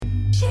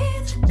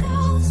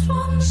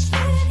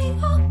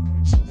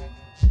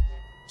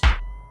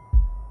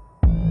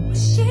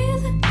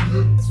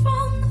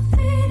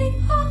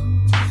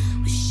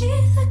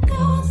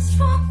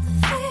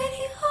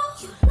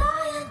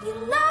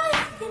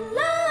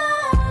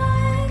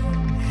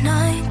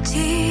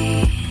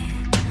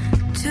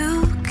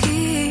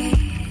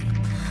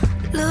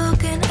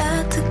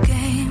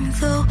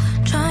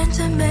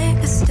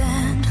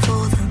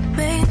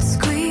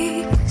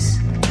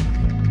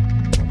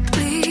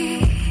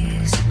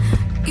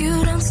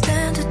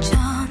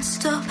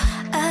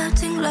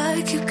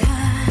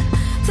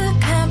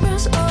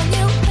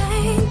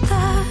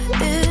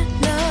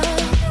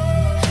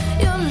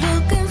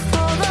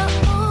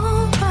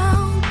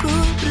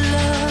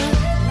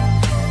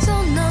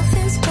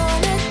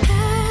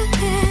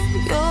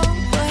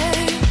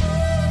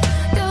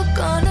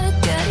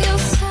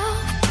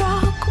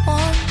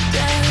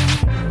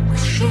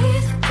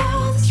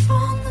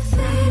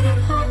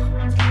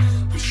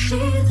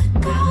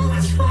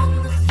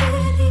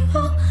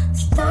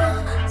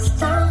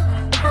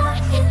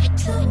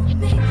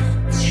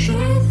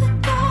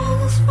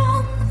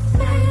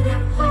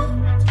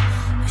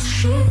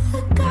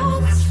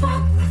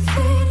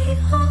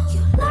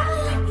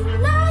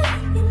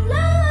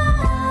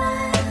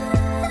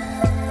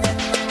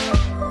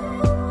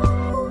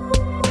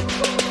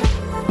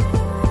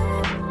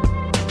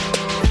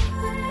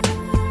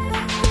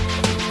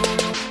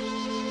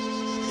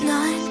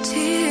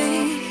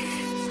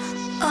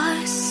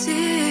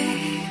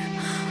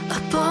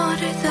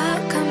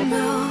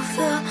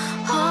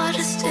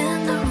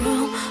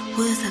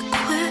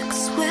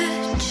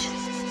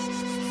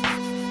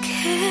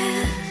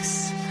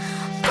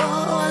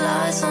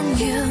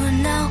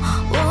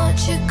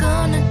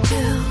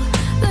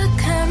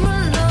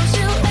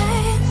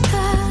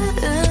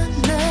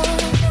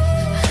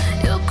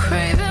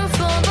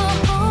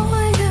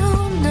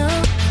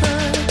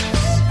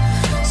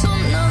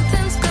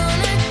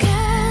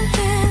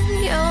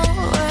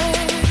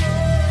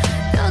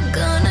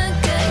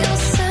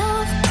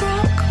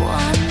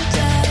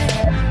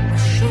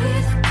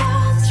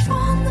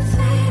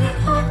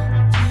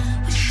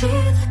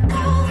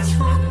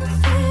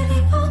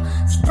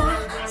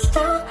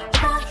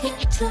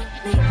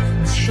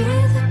She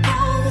the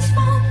girl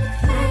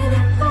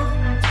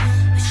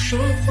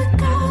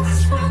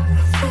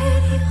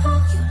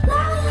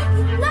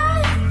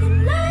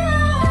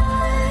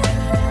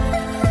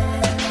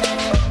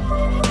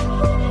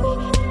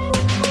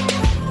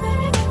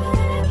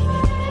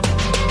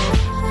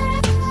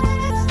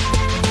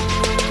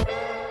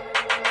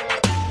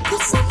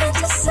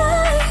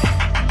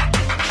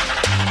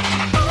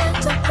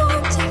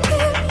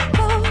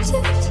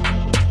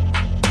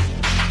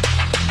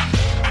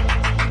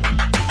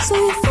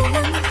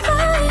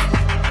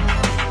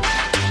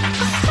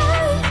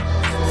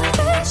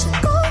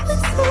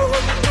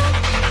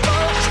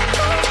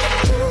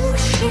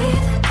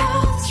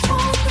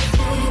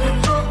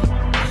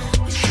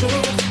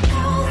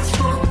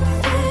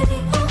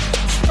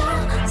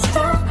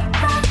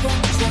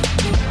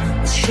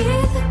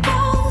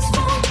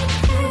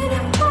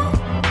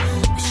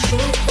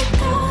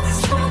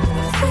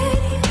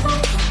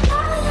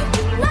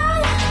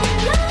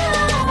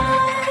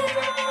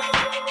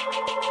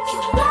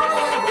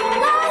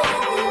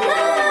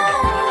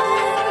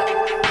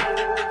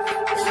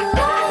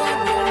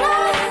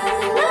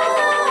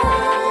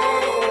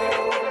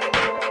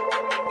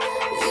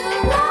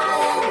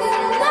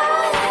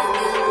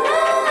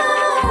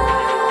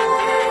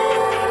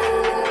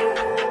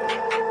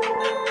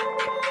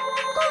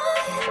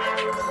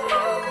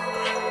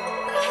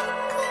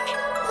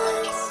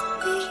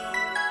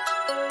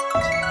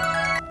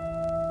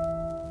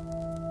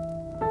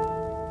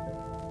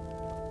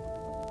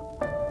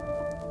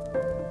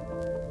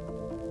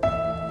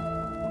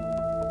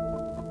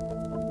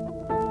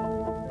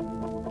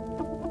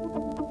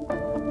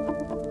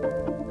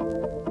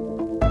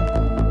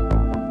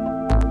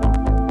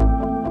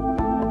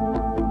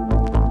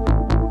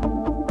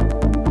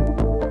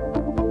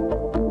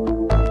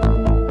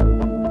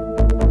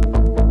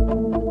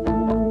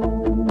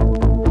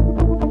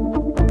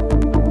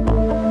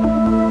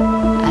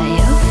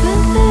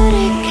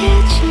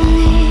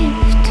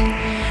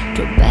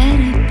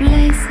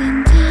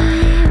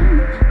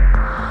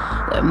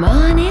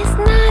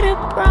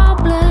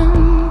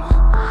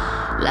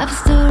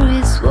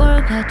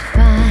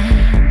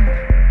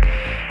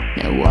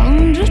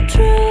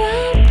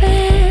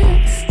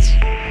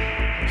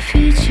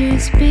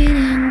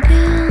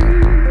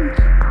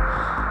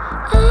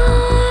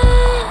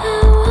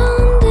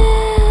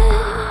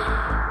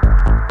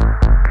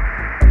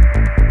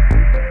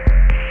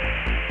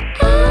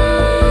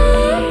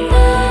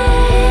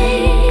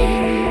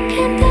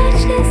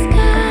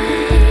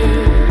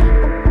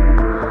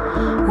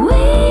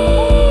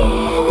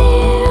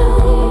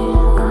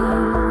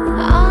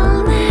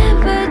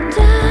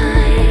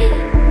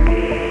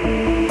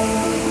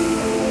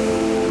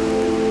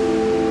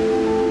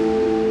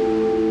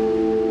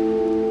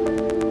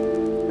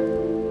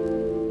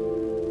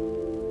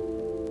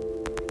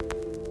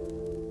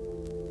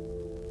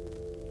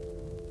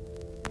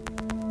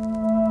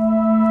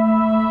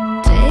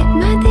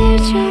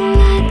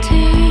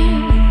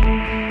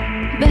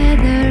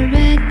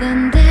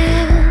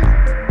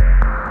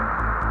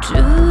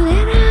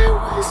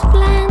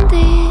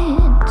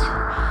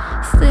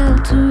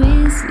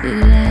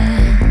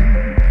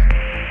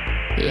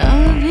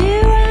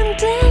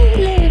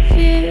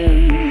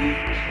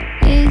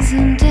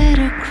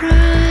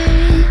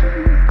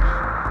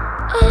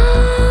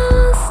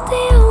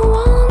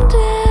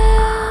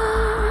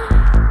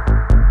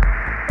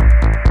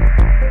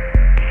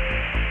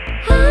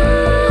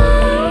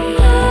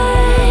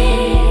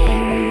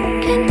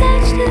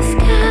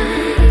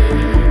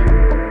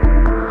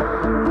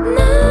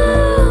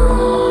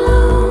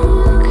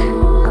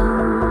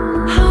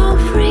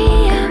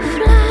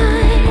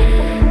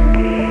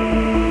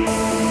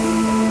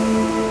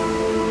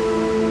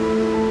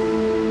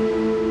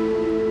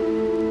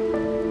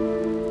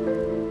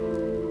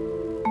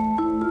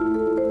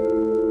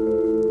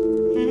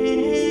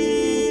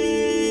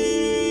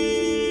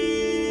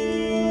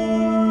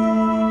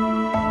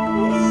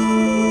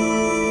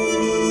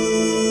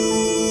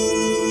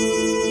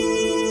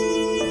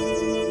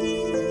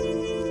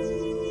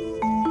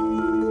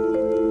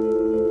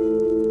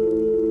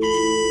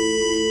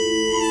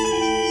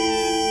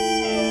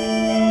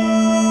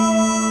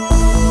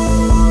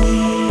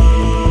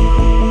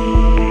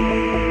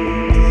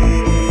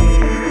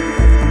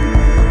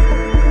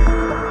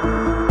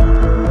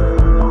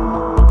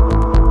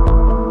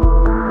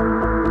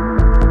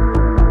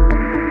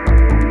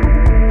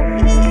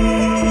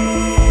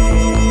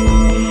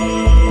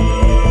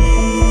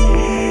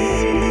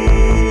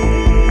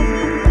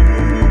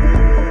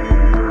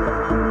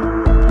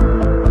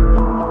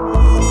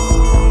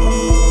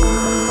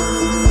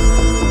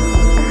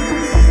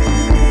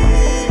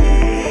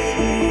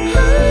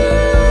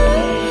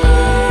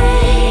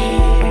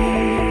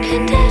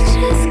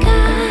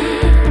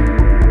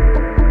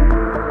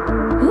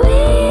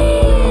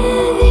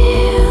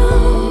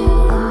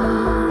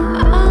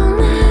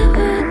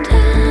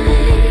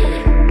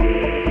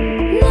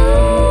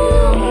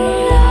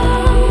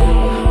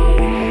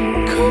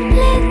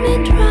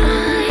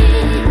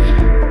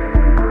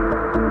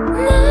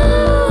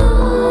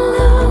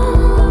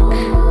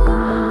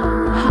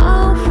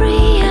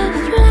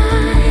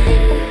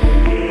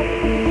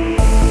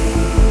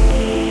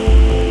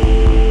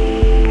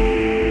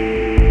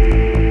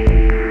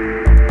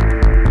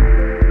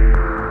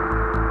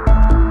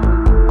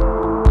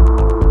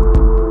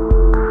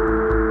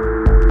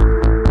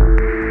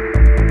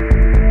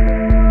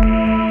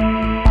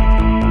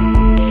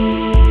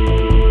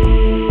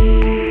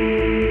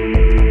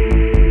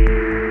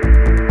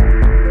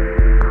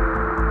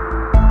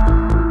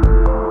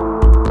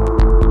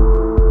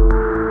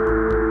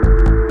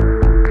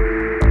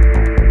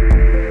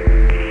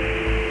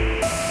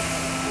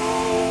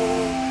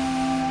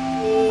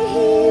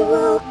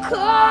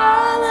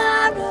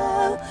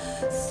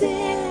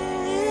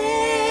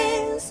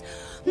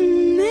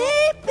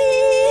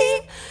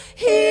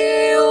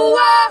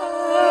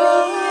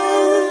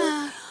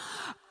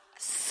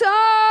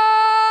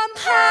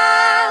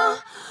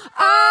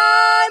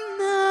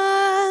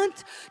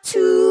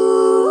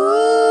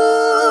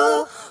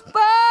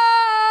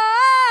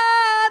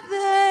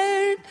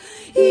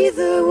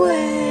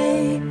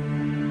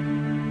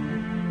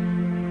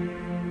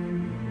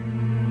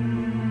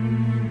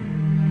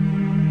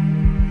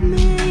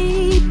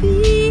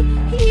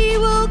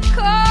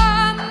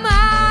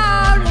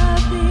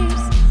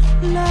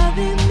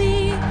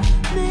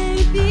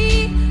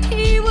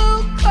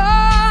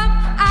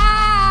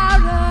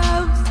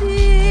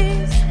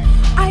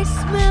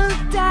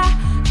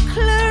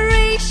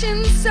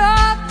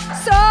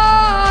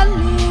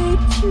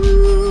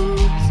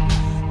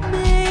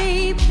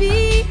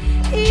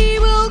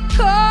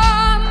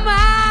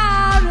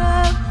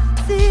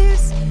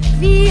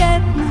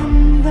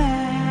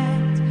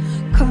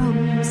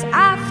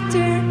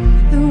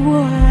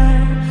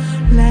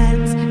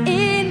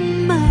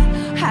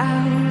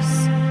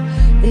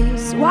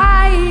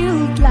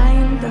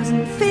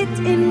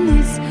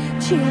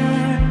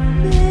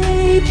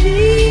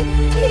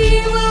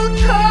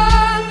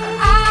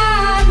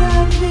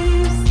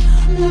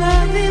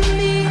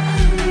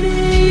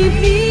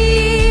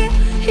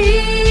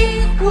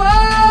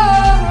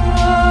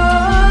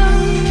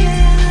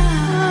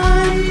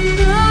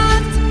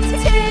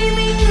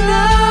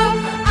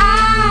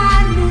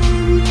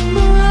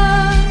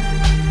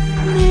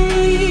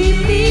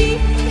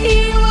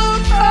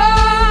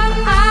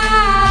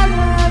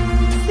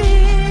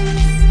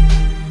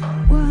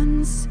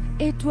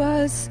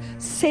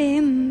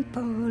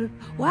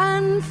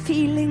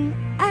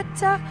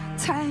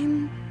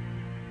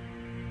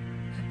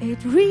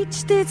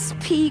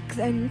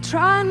Then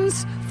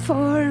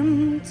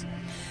transformed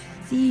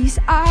these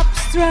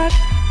abstract,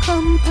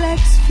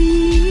 complex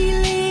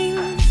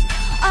feelings.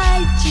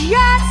 I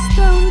just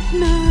don't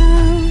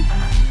know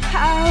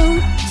how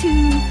to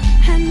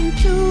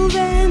handle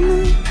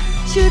them.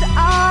 Should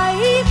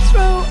I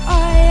throw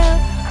oil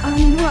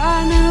on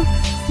one of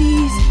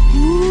these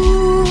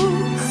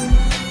wounds?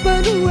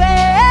 But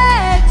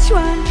which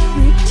one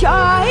will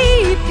joy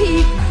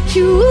peak,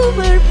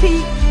 humor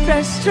peak,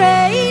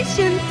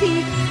 frustration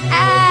peak?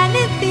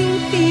 Anything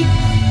peak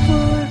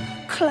for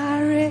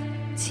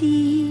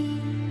clarity.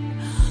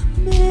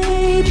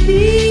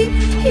 Maybe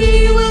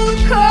he will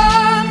come.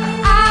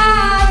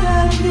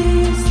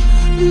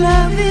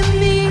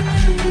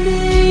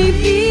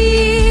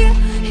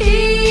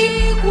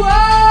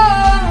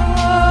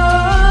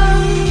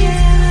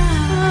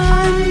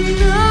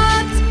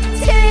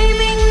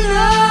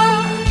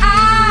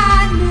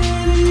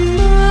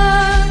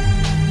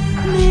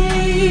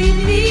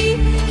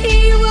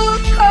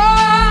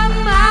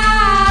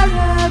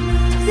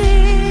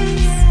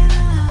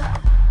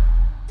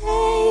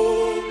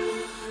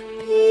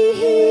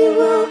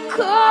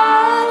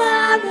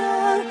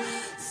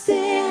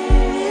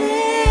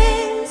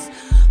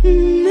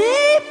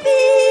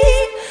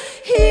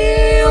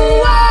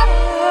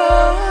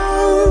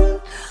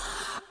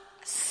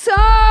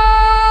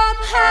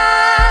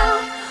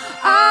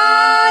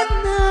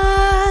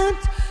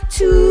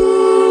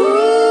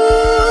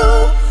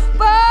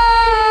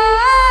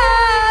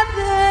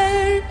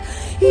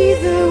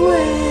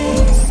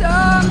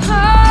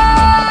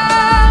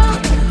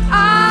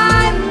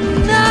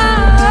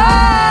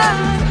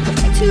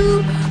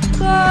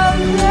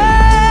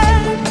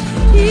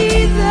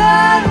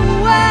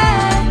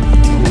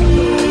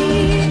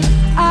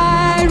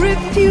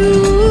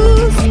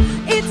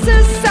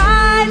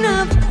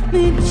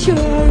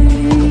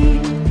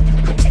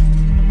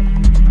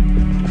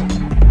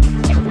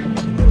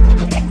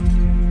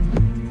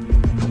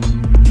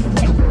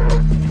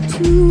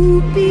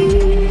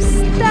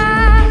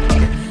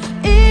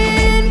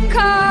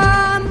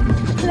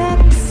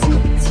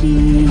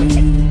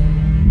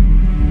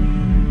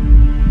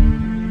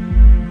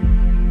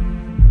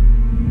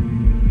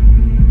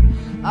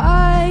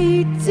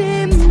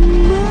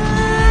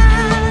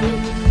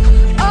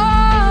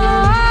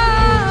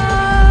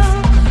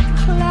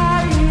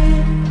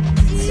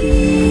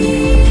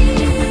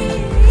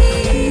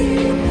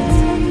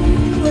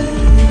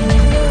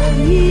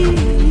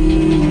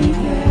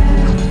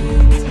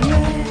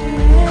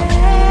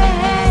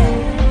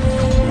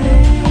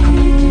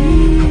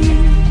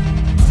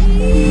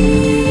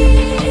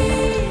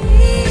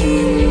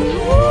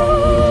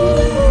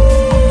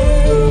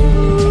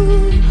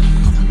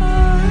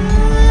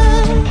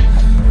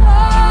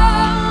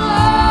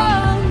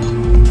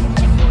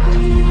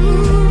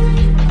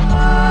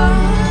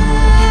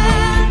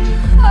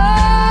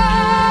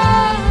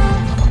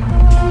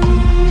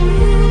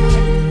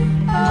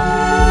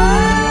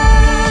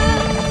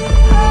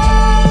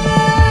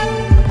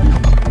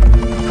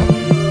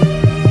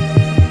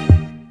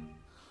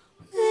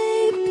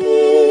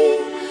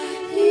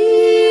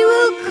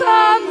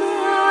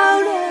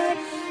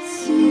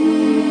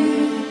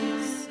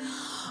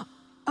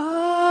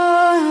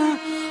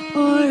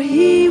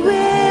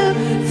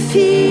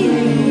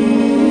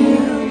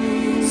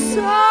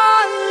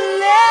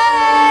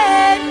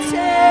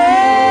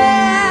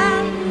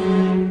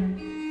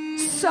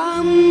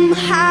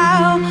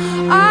 somehow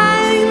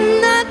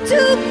I'm not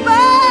too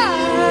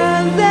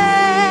bothered.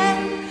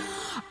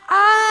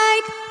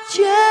 I'd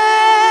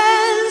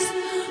just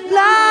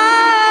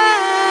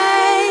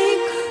like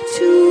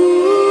to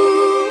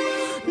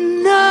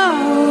know.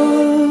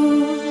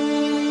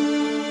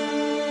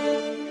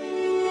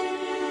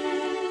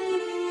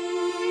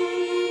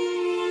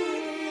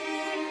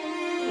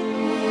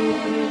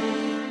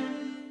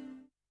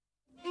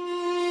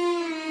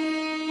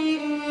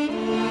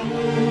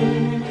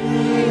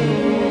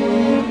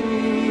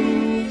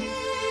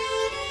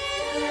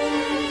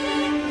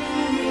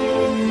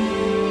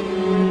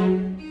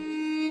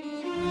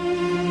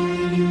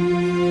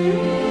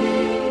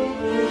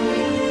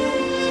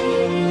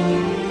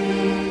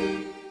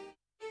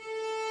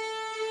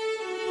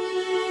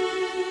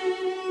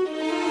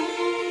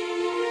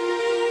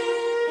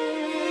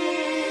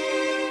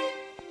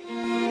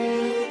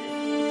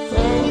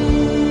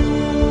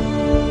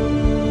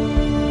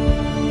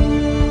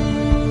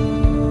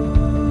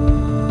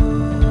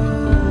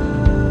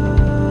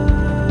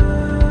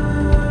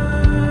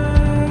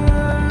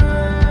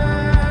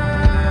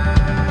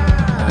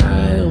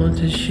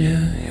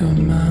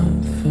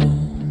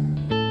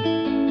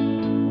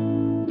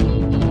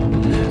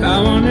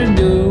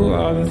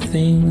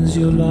 Things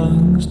your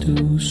lungs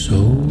do so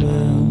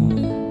well.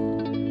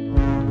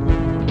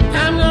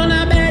 I'm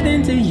gonna bed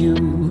into you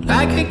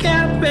like a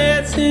cat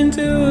beds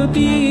into a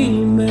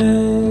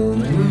female.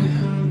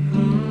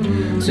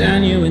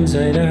 Turn you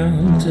inside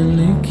out and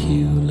lick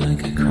you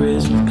like a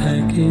crisp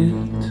packet.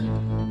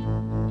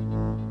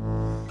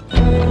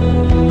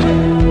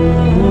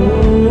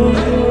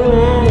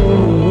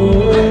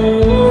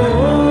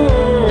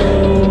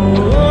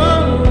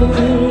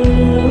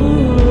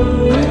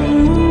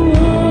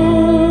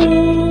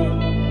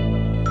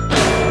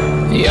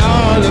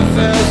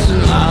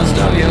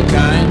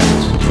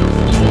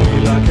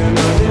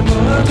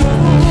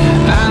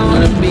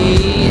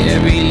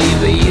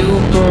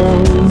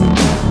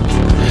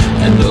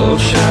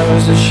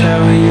 Showers that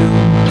shower you,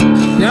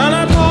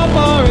 gonna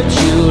pour at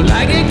you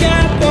like a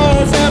cat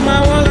pours at my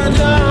wallet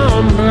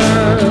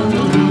umbrella.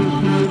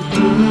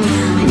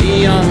 Me,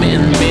 I'm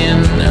in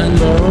and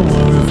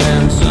more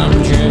than some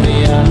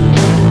trivia.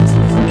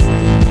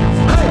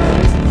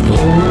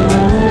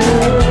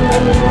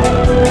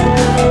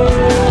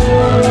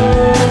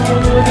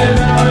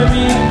 Devour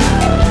me.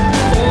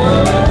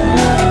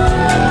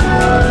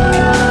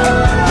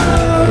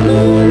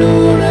 Lulu,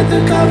 let the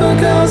cover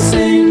girl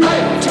sing.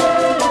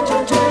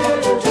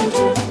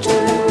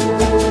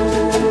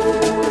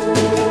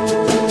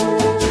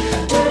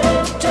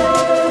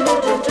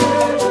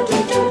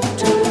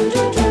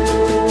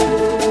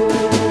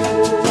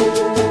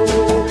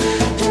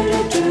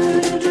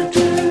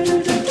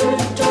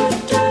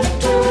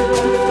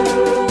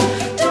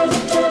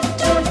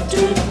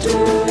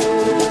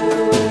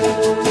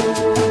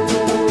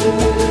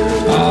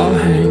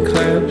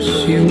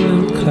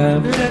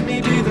 Let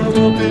me be the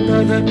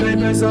wallpaper that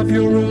papers up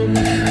your room.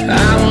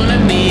 I wanna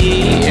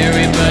be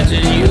every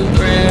button you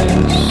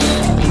press,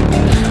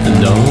 and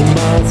the home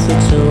box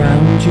that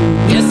surrounds you.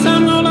 Yes,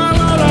 I'm gonna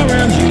roll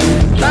around you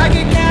like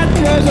a cat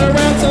rolls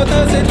around, so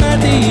does it my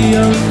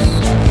Dios.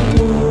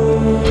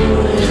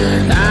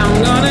 I'm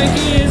gonna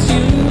kiss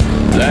you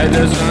like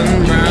the sun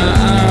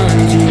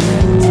browns you.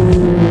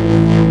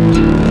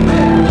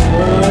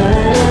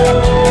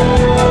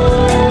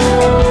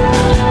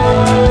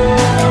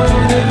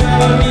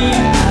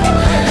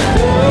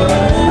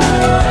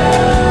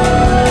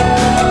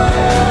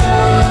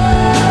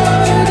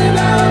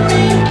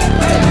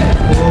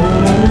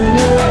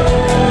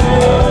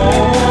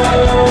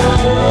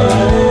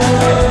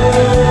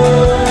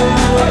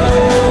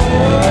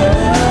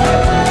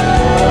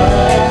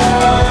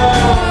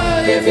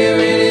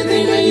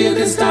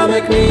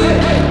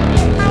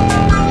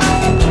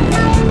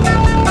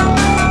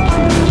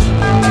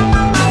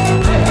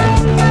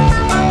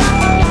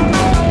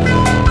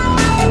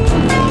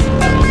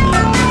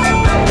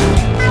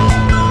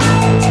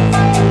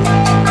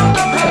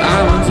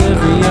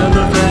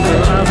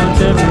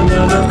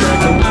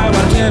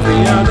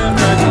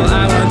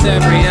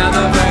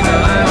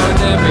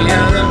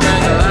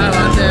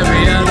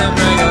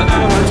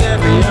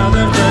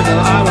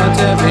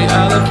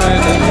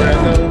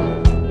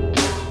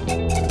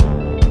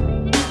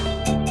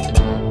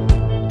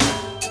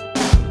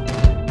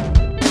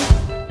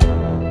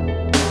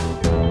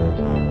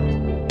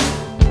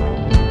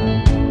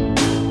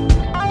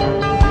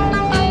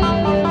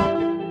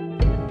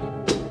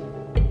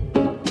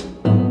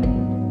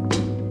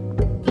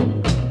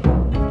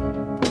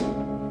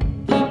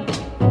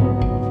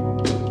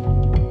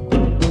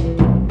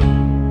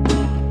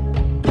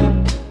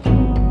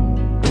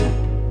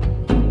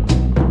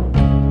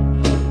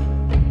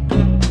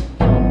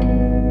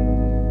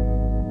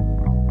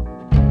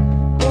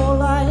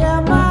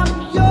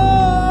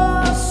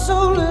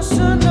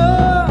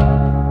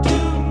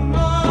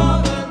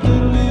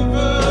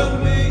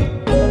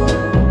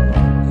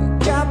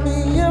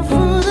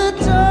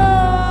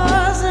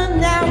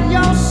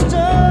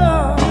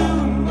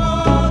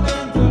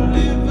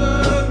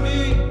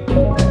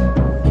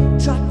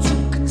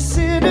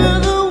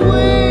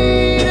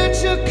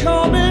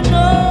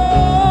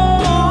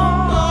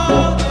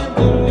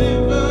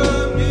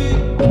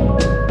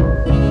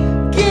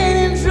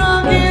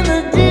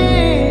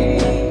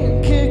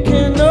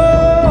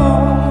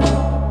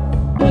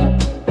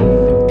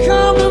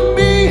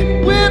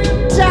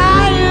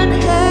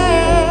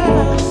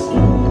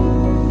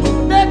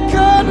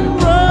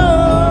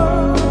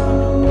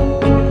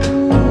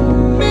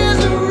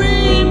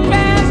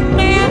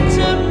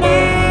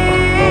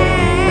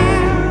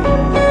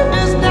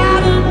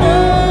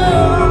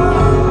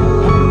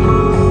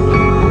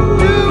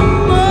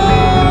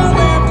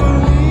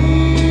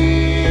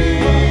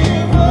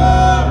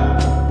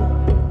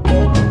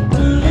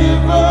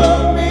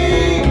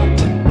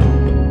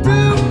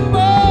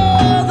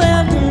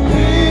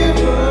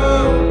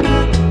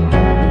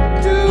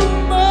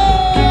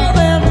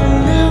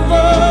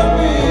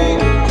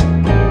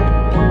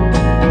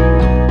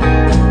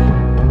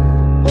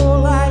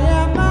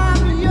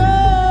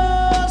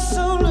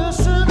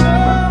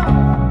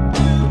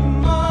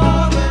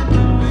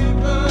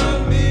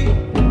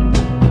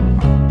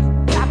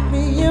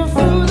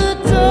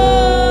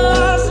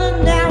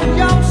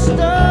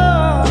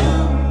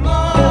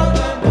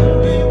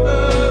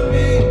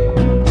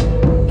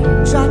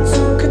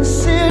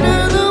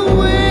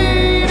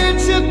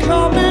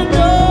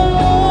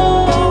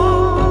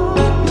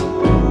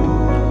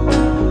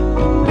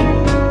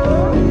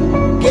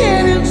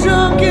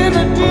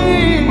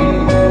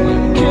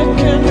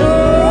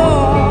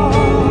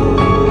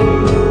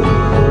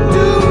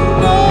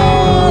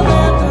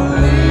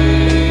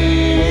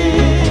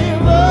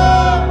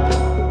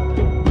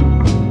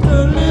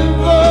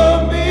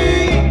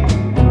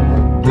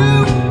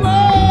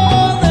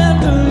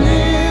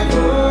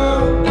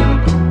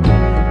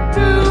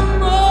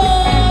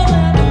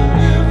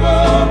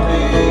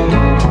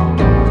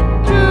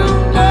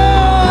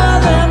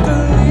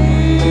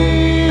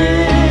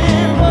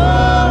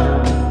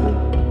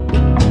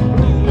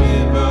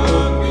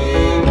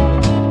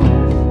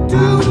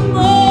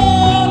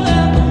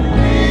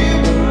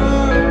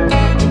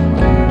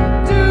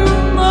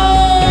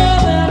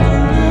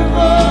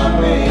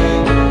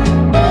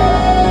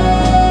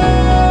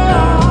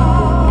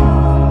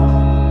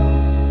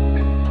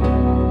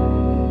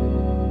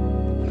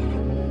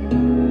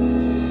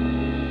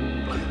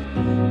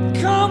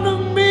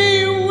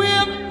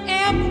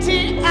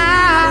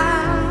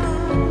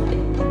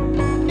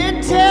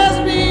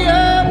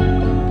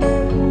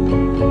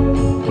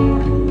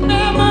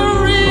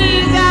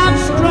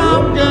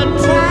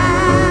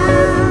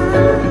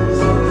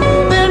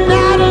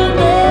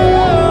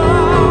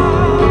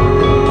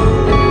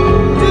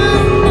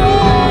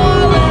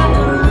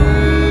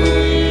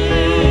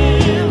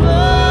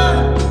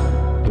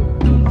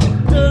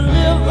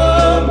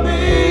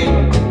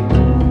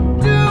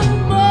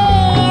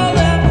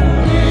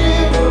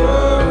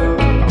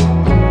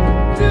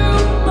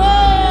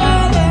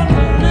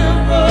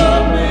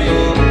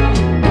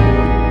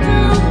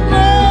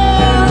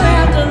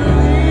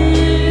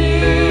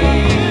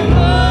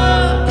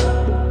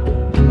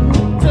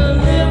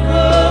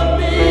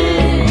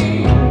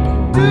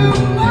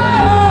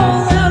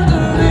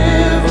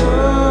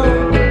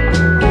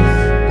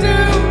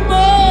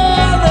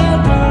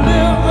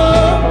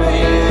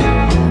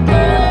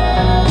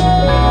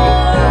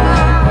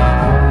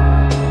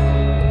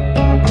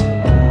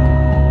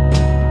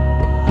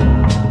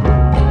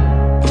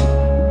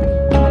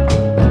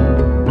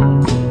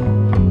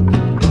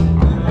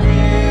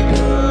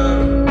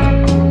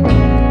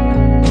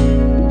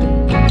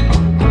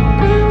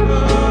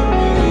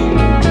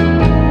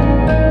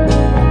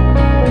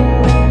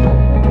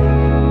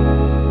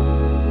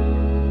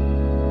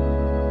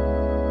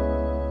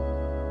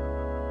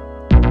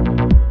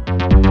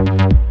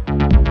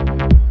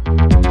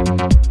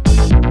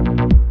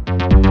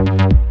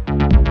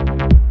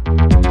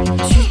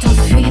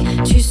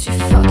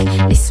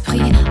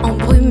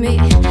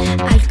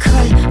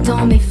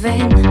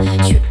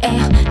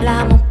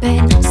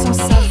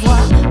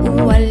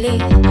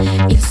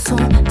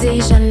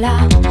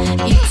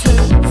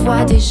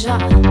 vois déjà,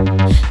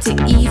 t'es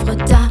ivre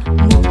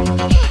d'amour.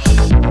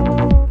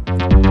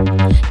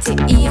 T'es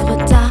ivre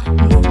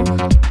d'amour,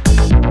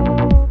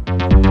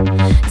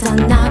 d'un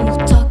amour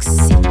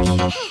toxique.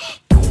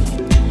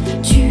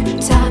 Tu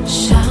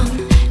t'acharnes,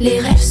 les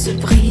rêves se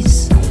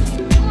brisent.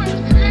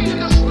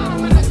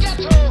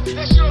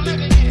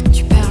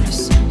 Tu perds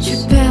le sens, tu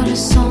perds le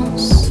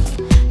sens,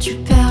 tu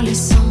perds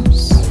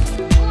l'essence.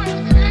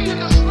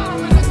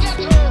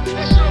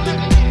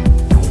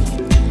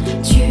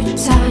 Tu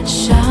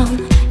t'acharnes,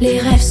 les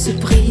rêves se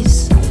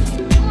brisent.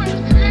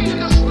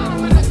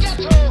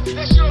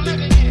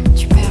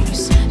 Tu perds le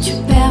sens, tu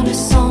perds le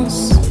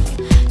sens,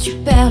 tu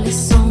perds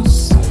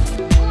l'essence.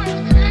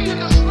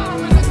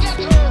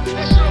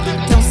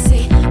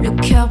 Danser, le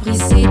cœur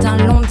brisé d'un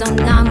long, d'un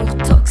amour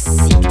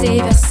toxique.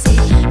 Déverser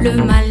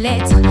le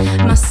mal-être,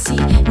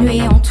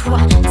 m'insinuer en toi.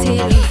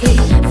 T'élever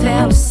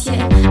vers le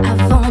ciel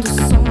avant de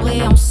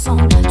sombrer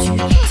ensemble. Tu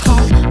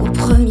trembles au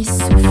premier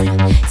souffle,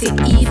 t'es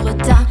ivre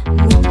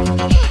d'amour.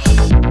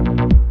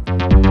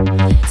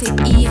 T'es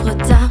ivre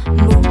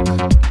d'amour,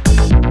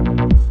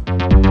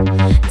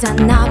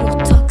 d'un amour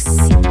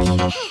toxique.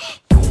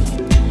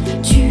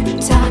 Tu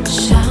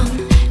t'acharnes,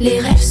 les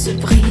rêves se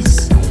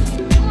brisent.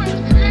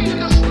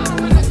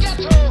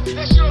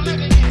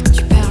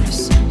 Tu perds le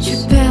sens, tu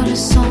perds le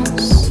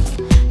sens,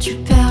 tu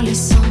perds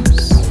l'essence.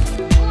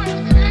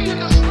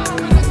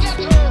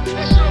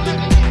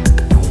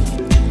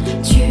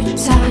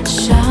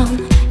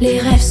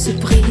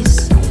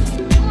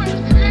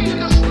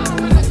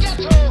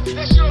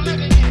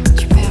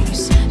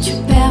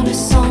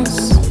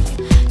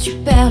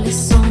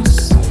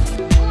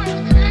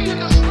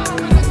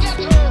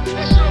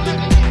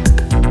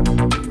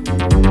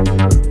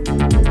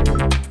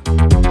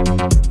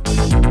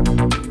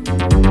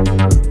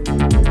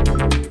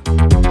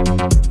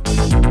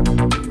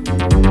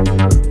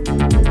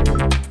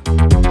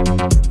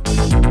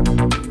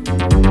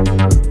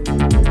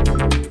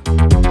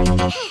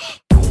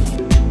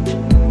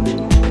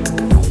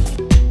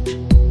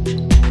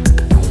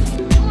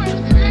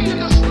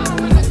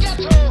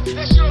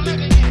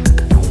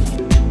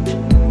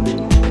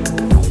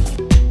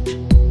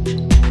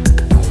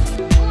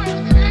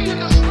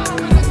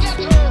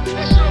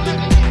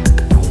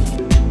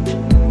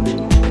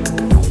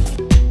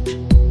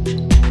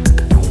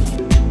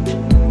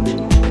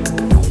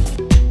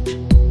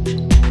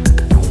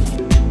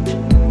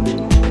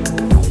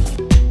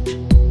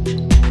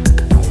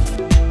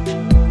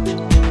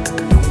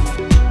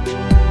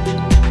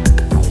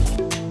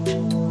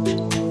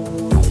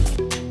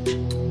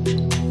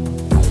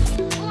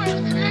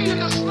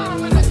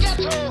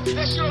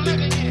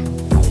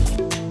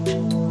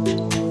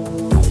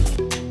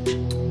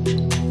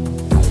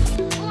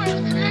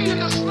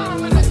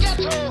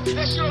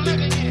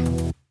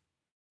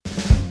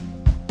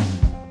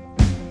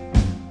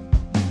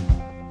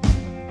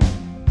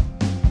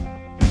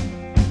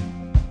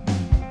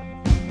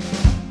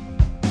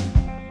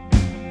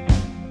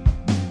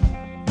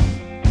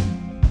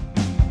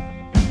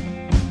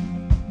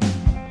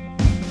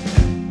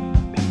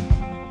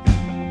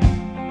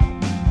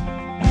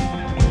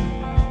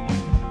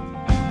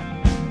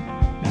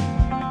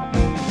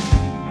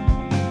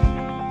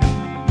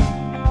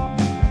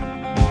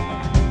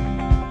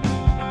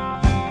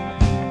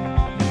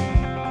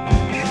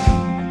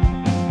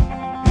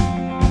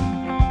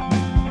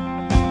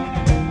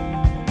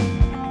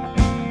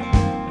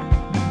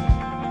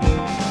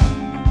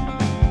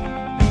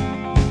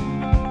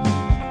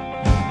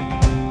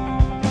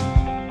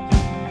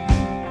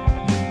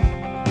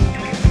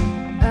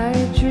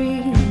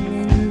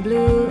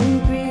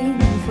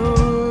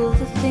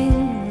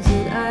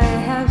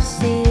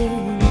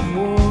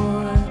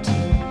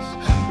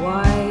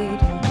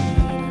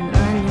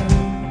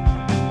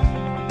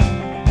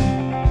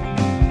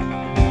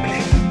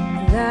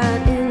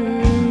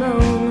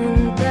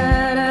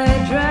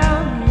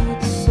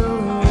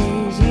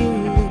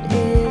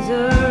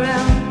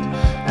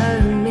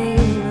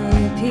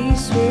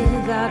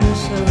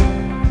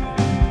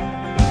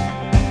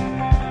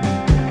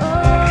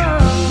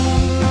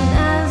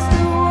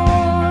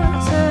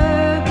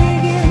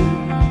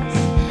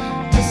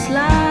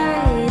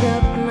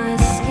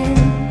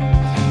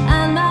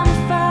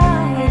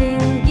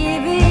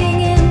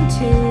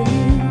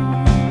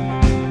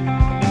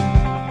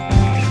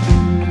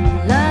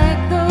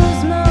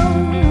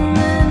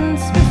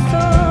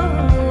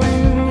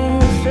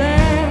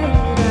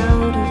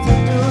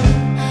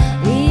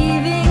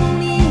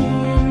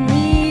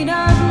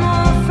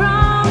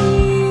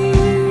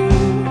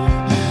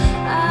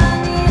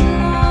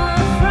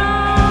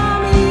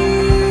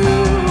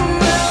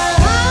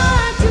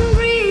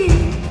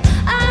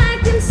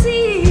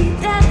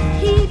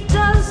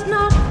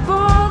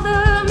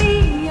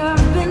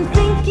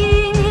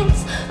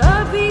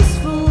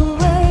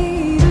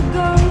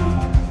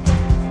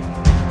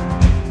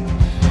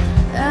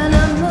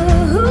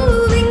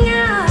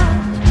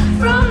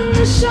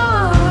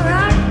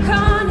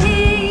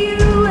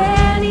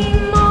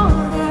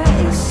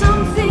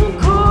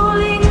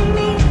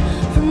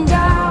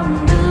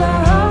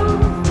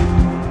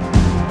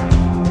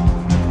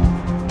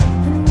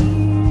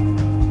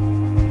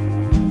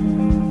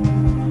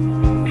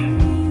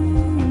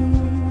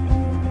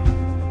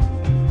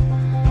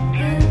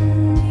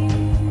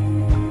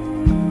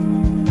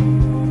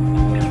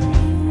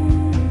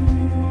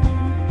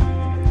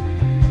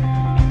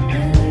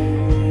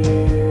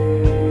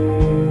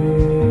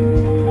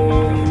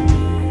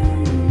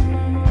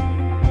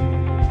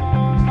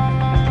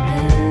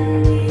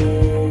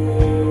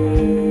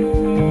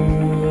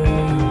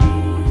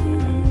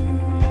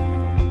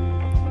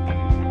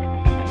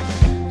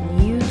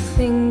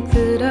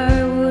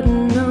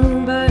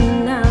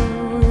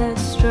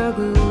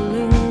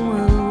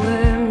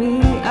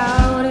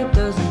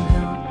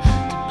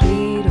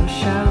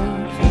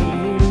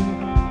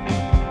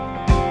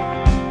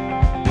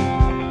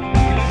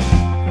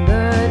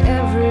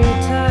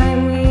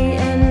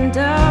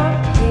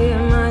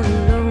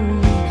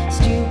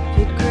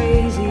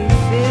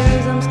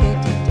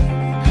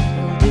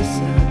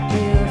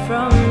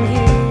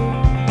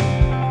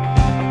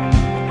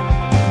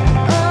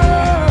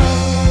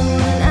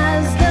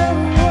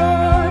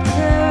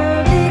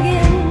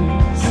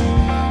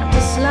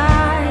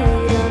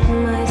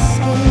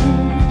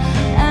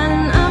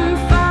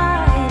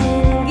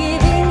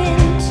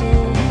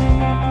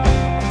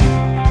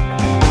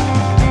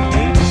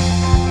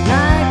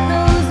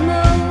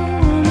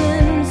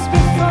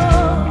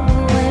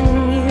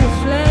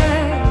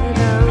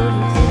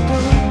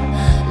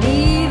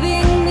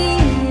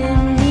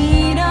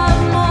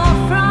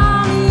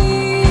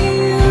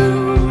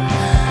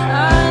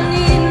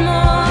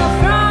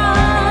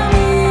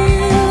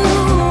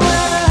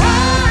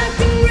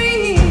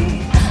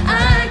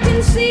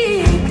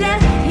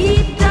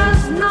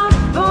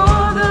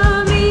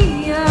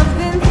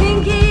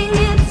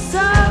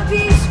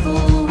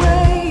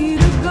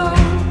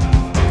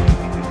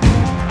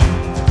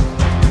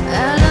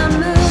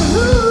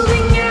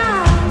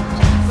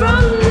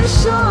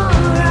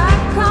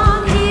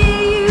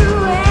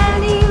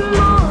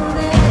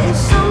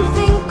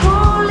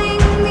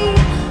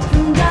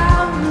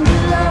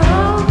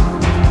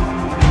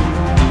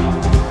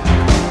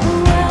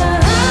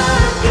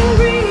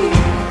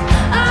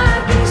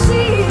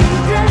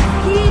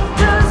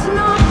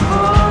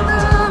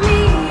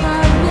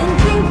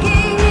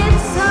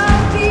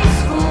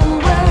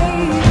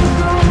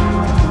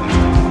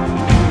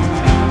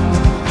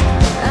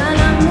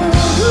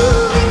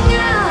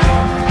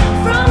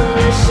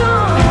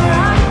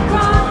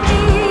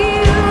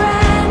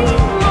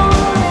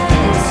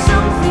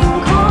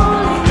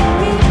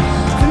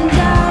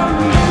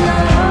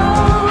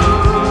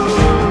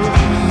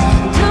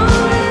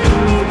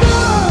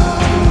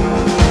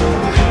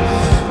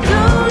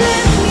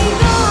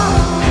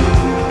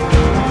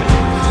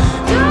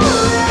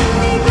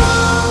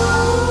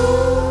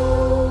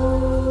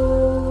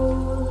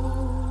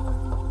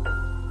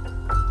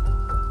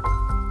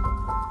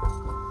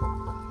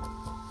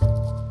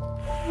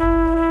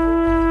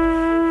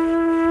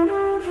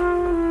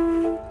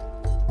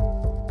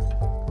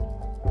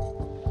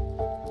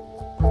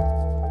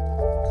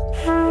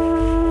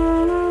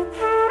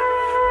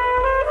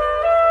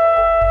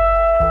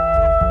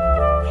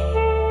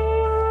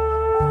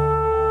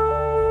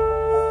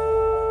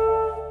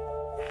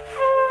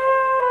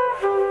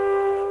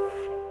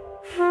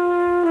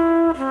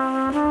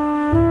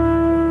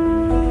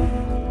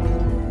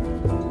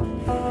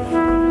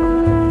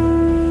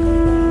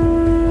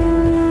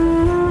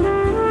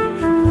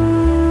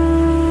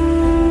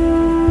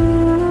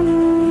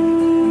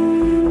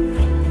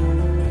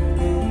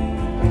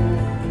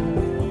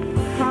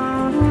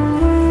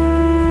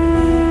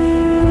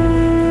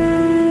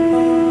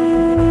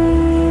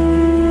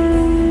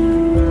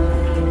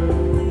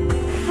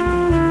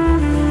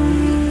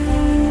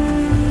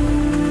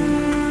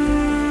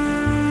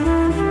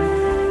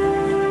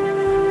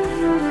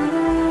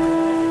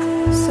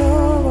 So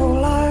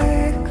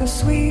like a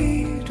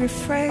sweet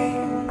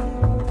refrain,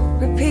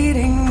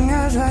 repeating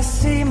as I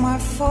see my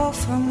fall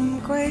from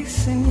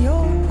grace in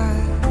your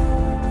eyes.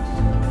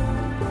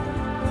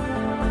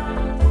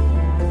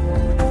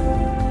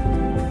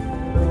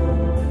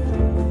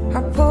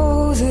 Our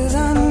poses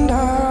and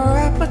our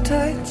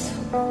appetites,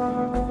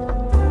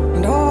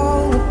 and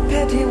all the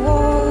petty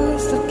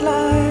wars that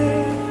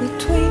lie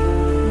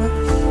between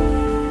us.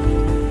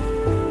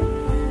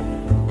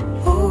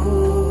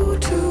 Oh,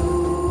 to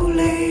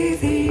lay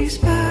these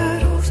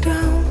battles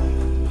down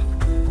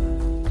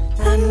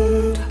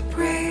and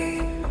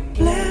pray,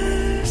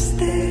 bless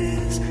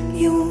this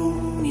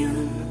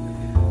union,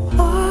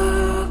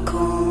 our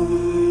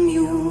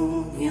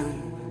communion.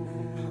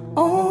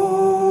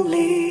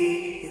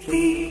 Only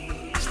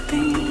these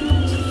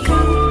things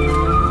count.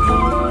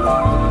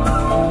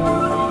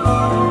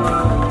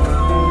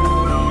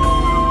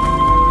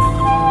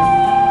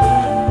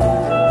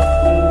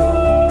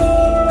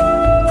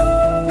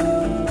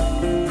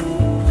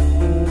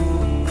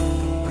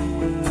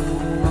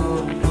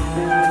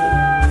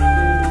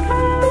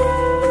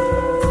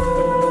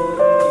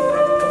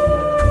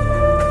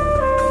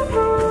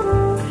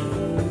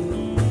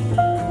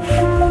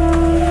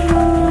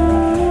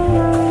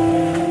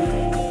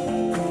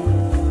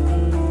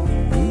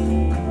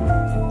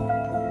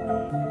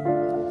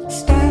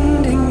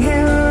 Standing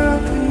here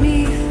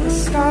beneath the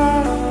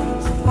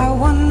stars, I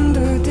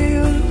wonder, do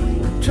you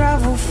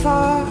travel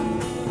far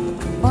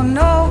or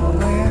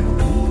nowhere?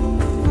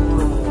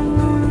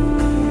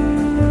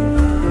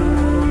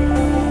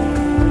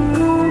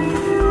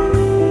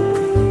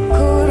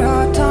 Could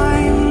our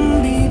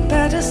time be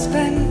better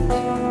spent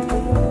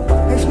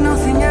if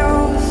nothing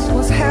else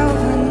was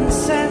heaven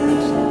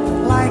sent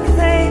like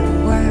they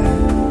were?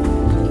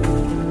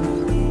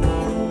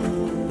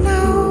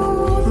 Now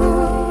the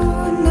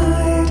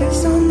night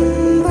is on the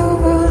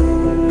run,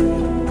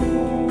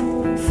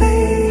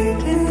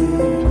 fading,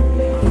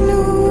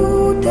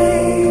 new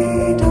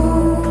day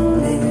dawns.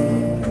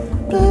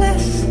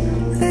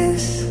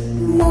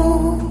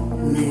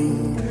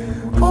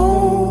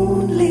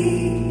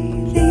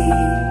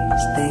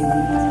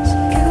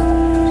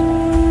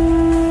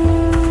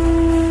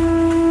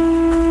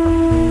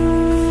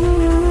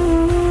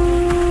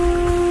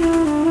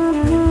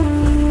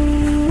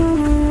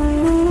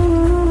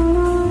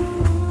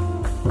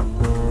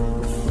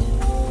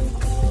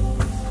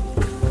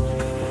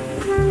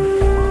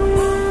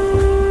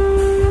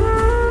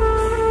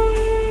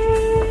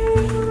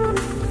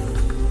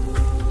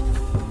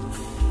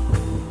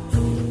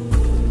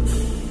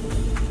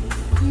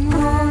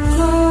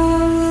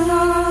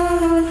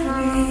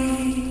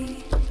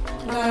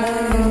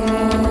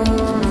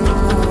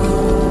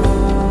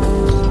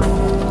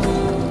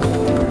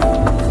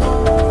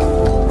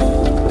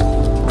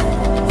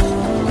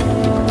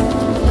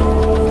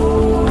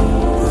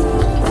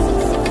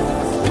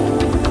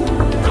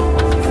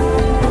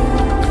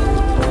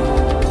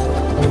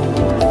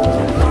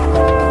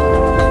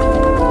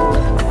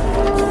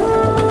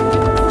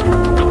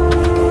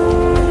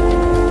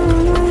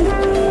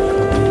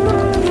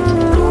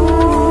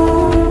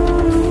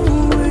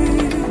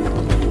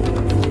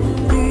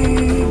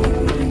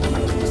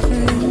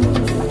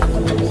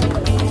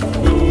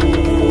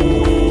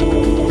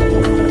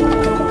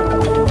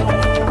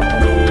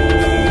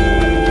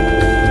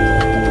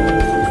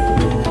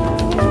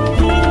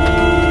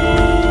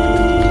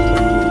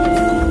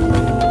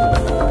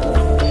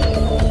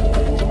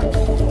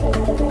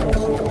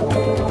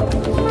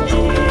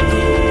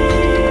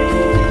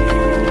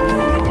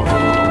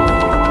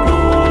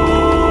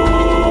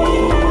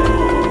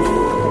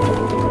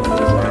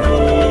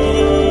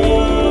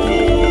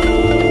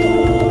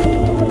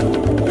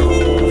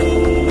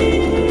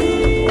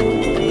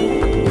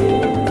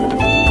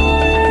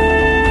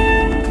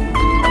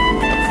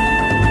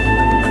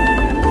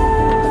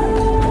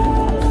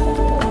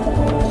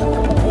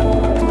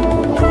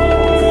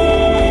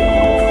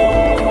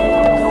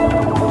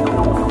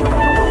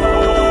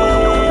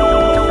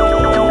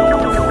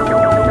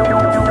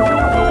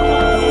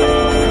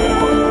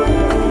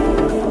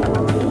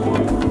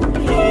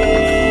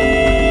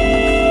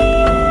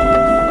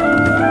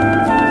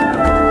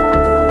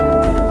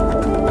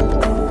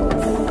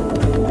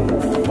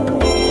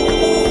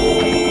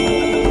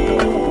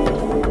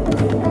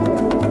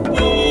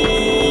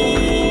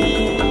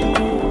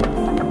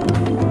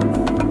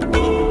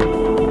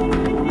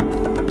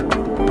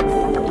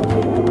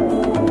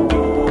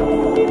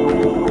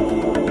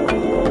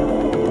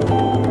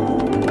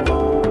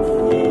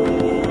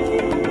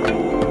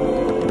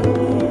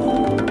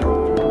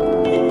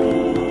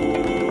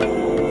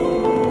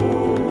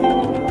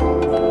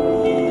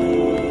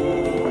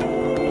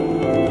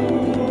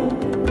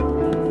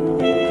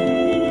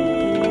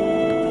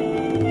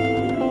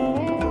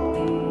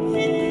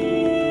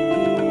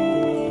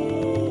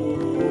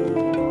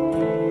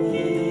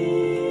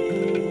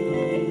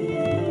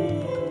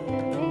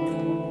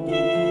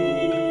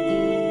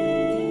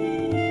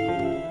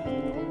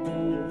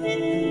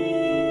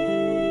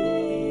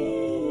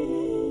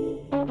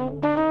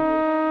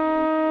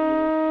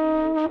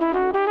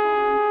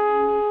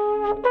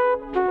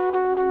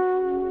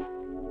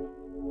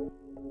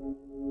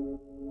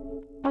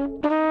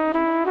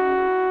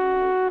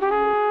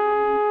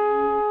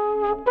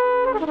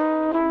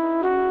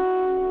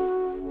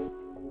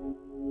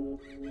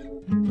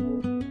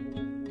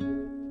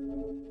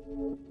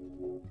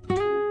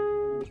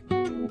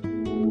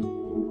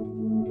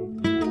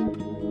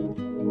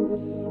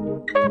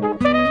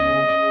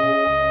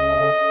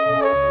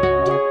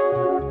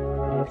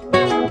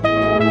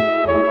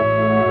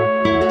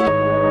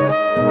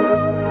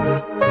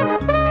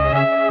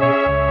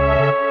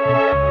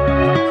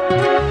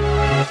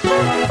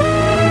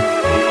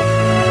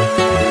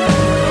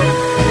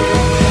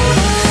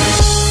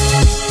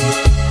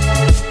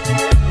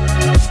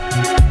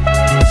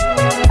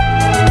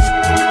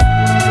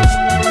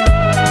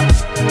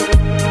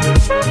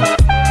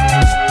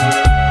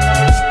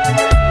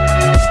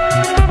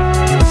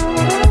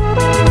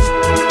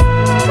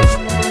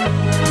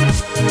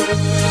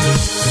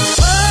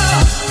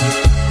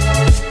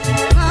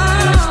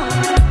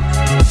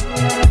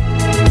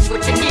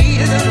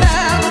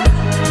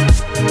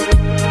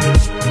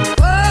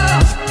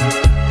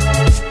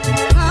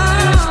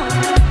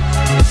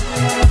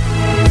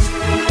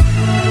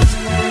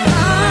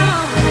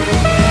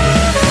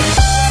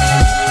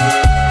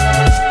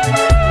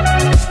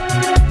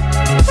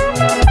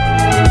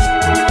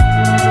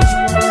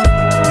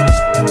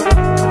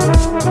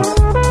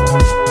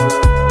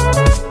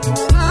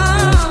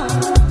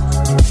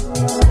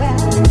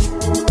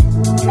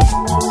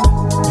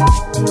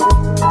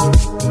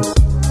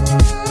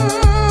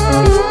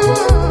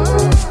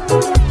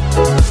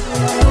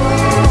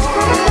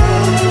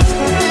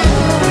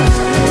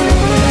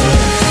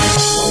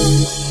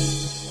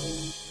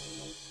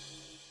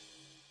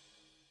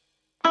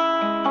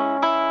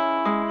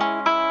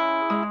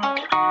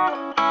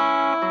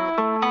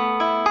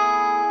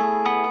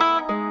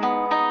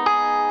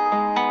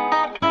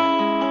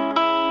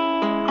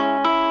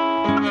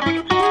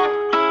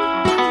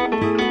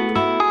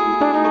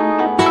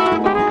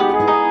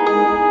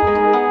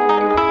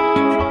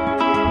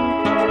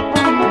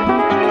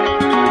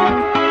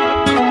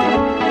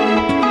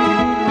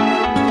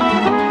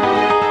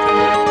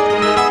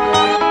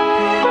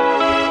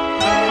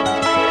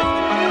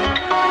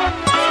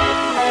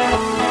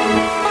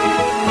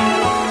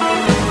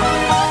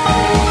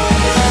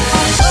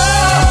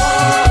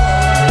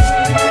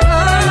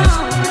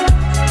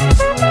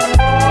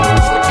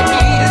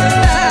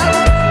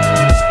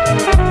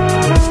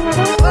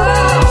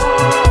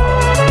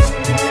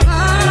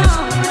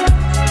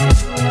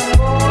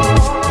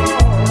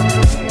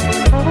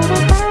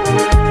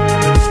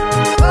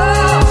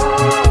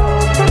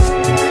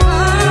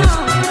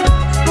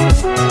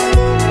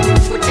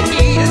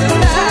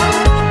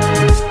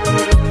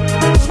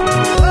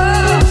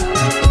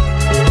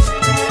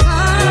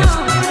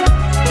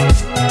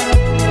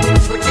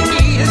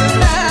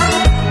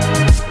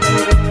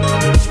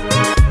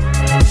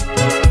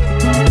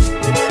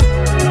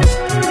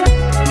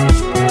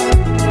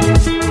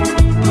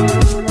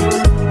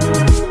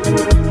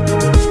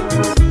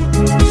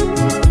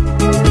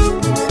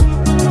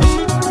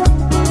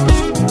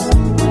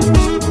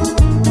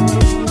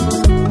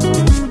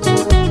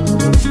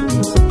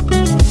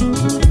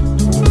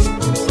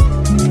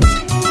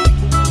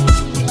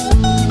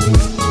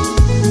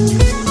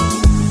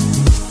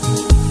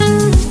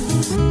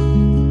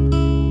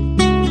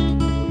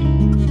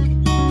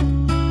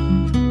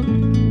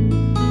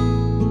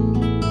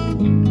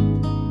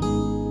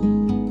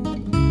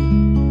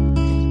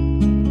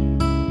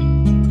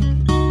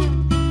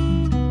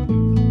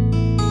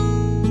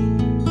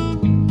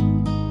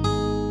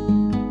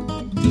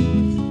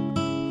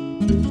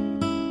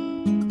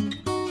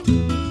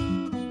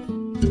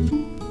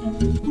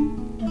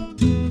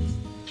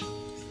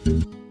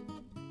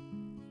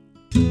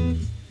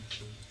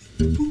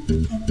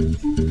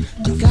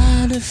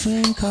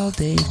 friend called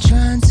Dave,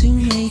 trying to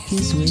make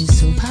his way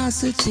so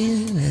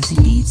positive as he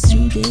beats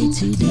through day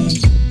to day.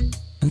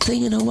 I'm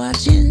thinking of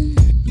watching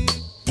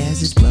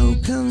as his blow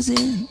comes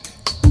in.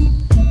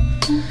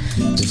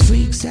 The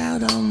freaks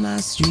out on my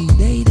street,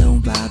 they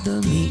don't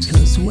bother me,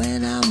 cause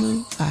when I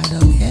move, I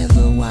don't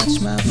ever watch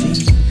my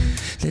feet.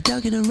 They're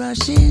ducking and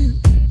rushing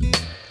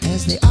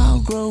as they all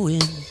grow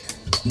in.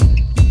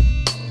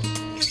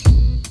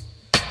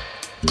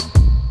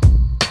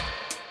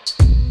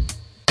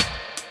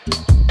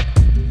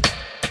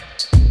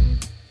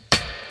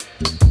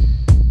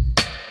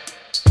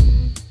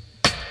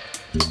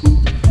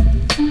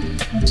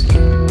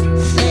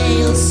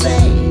 Feel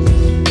safe,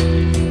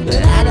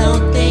 but I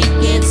don't think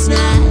it's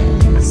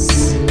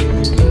nice.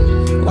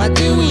 Why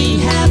do we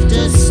have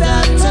to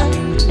stutter?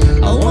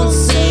 I won't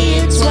say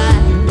it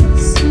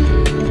twice.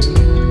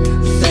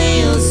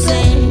 Feel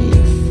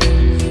safe,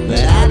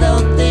 but I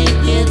don't think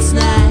it's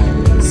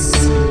nice.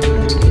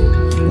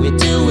 We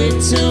do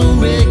it to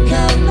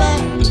recover.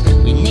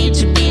 We need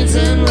your beans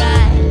and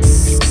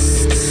rice.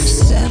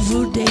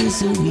 Several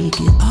days a week,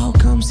 it all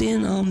comes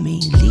in on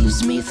me,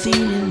 leaves me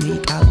feeling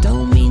weak. I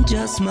don't mean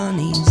just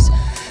monies.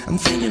 I'm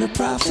thinking of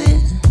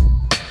profit,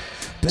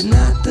 but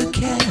not the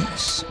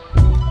cash.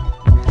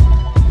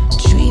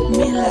 Treat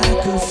me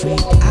like a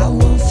freak, I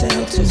won't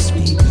fail to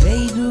speak.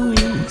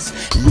 Vagaries,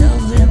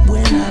 love it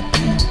when I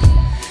peek.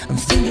 I'm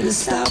thinking of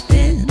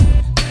stopping,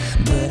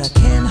 but I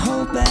can't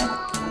hold back.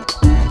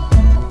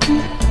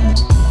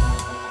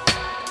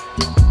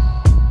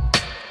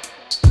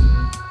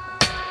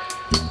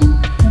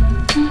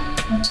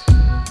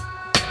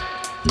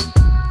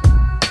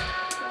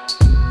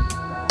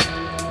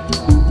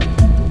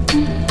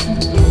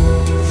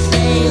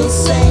 Feel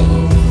safe,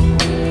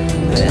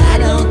 but I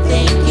don't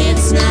think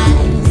it's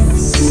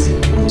nice.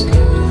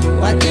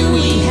 Why do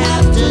we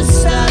have to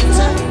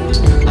stutter?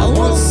 I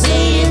won't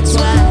say it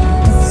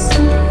twice.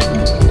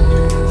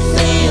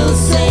 Feel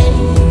safe,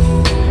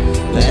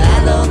 but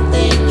I don't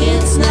think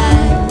it's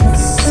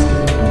nice.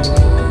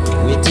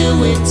 We do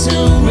it to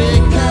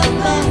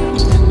recover.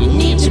 We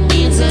need your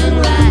beans and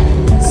rice.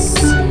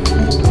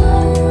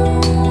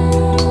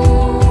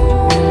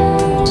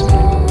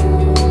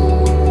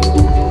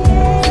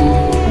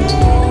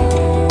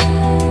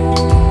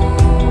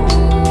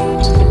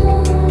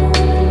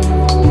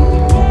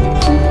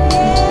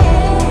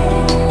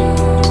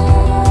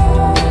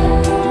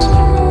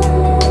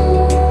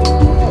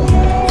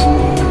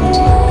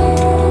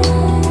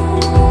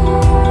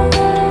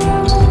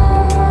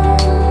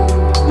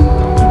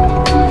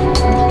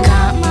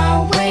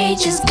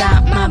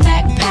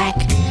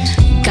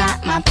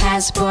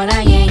 But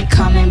I ain't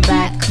coming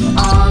back.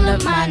 All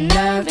of my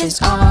nerve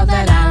is all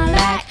that I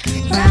lack.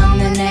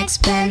 Round the next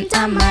bend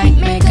I might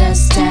make a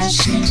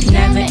stash.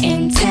 Never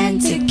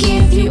intend to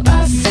give you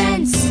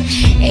offense.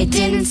 It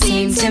didn't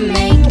seem to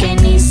make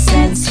any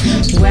sense.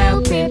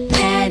 Well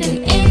prepared and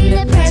in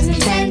the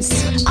present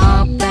tense,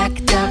 all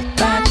backed up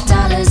by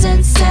dollars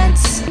and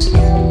cents. Show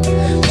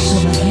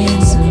my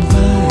hands in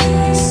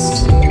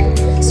advice,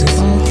 so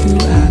all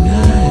through our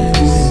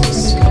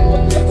lives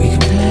we can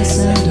pass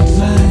out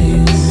advice.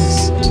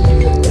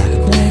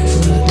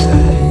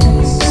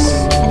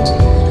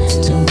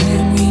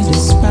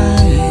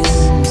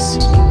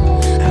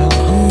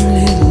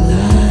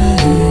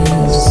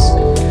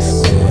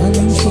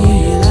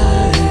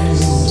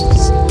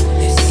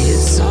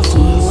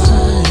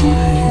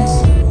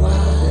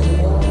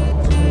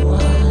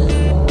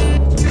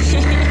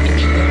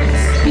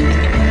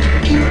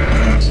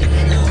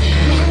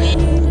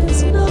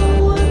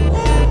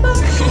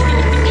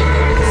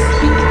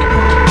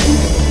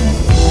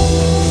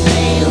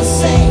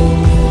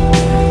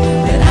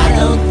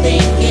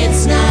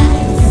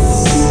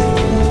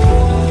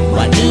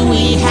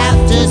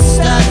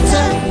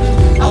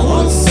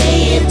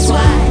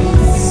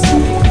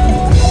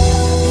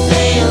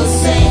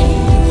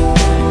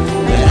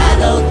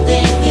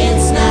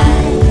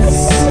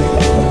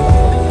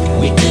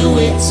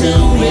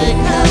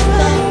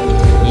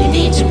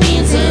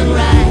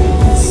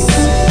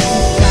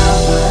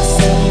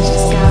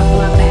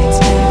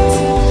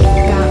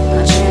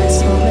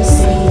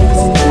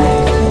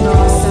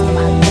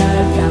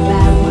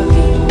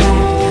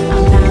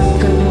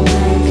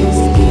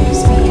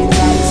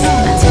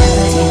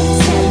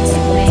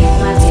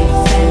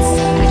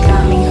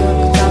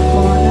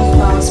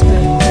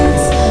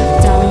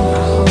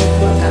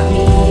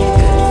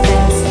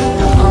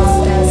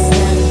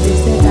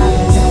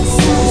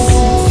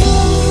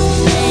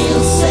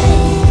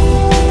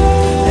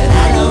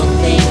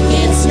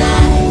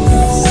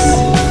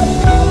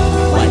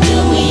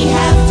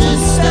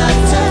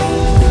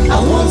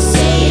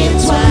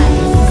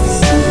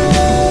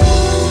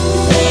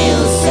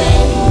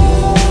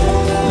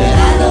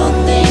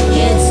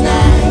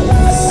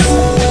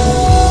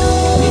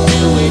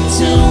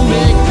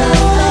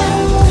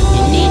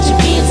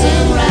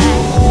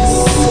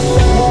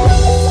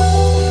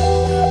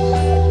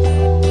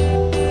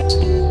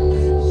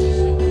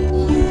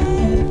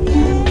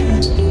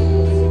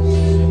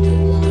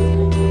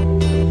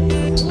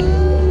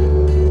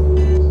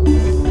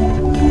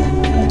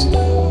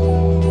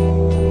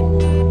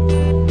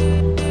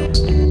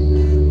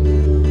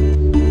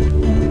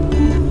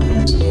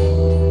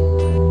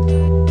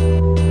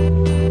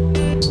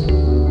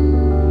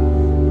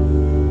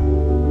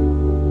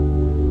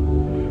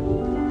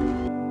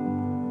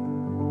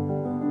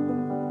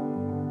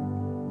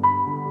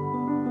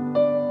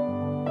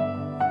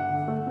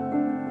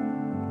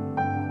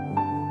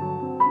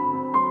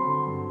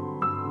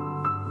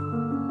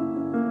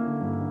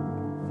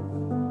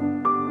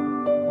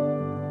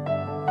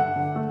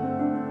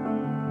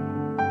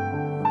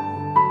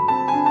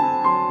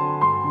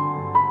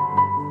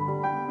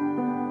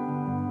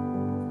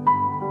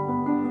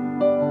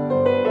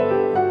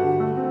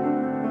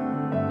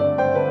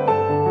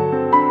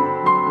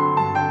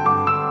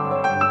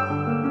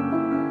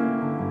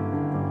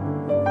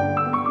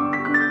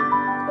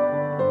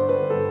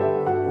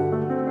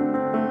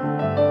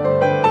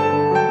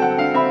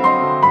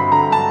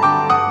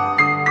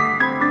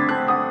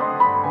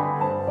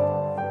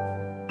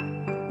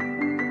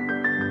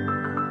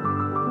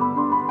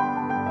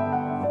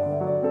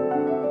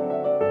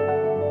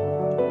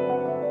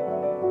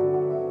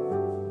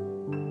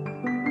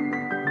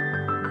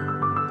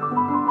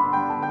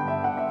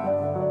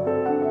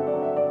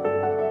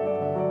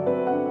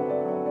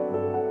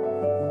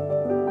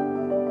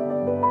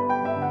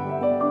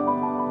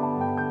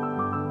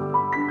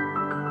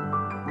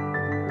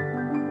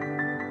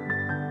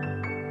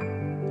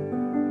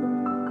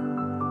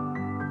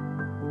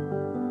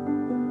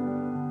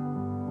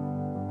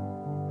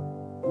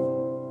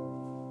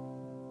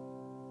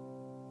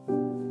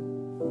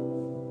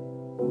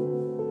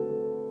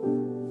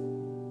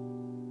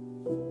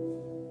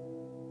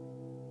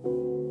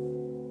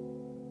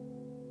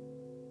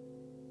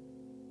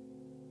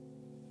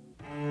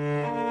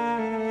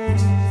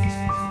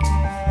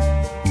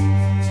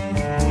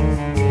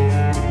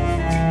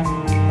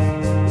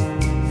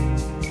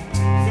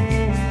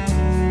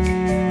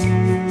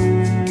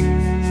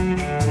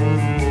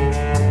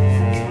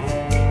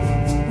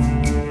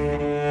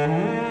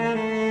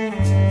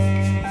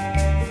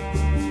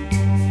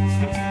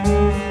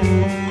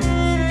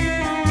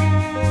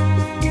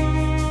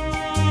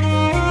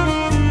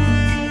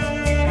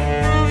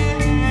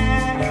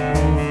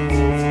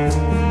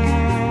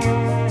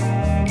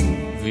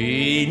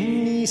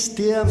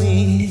 A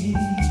mí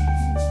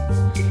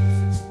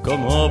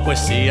como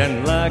poesía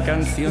en la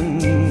canción,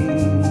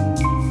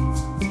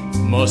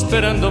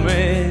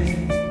 mostrándome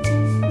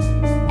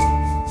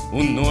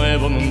un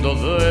nuevo mundo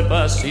de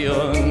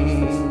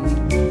pasión,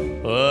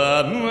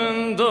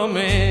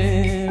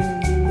 amándome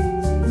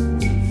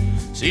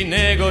sin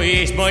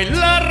egoísmo y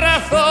la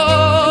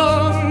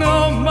razón,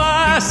 no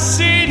más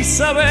sin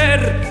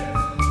saber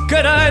que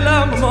era el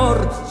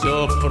amor.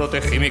 Yo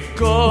protegí mi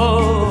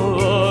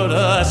corazón,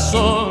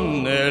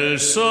 el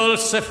sol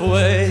se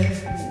fue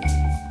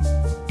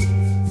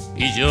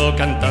y yo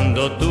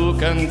cantando tu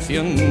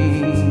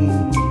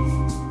canción.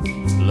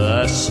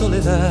 La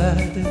soledad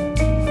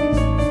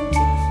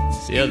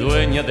se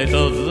adueña de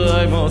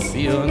toda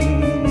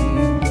emoción.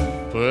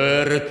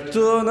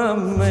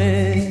 Perdóname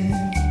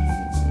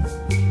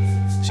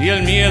si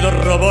el miedo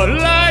robó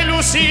la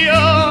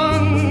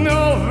ilusión.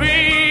 No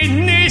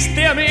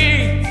viniste a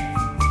mí,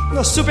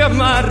 no supe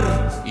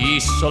amar y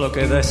solo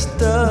queda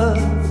esta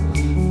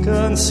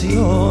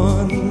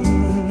canción.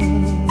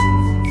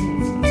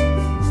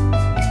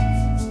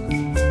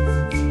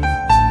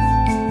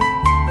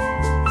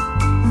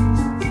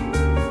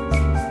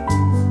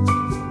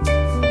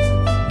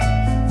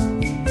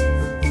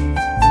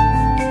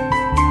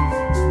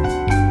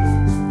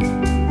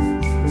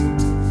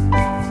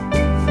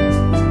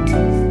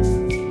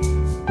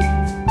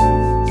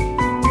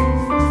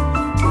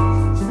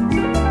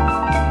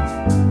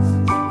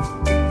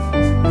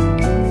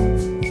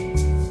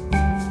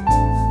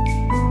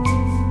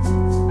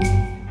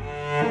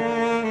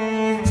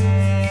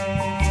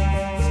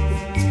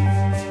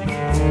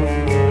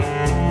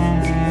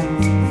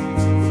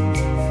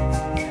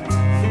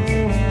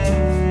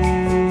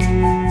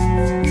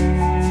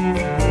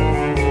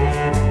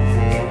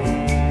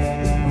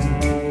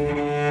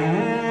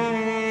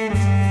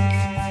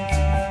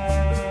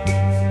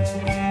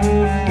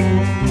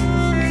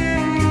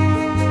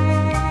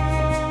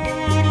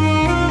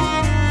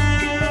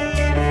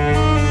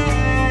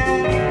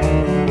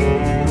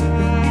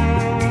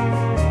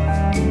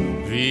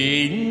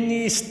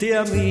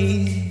 A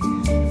mí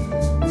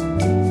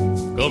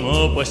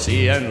como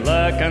poesía en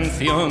la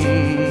canción,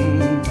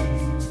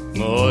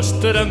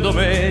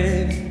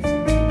 mostrándome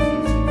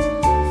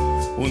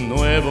un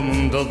nuevo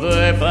mundo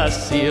de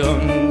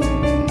pasión,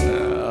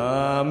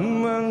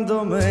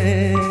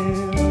 amándome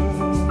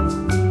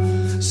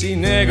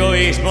sin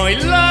egoísmo y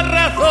la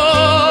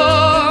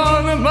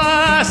razón,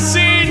 más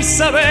sin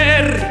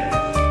saber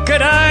que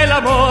era el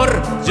amor.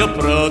 Yo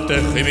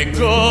protegí mi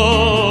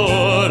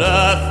corazón,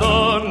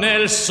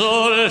 el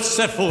sol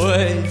se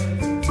fue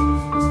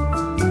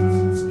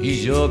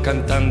y yo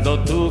cantando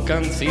tu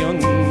canción.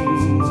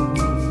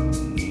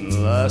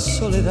 La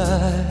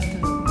soledad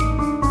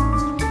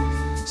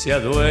se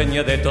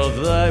adueña de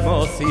toda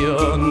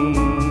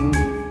emoción.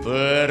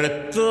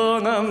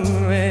 Perdóname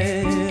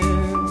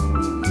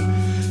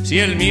si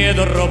el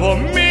miedo robó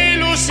mi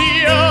ilusión.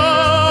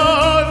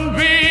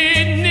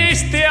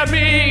 Viniste a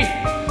mí,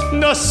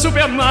 no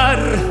supe amar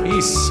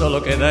y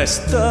solo queda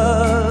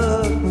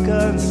esta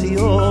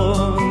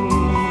canción.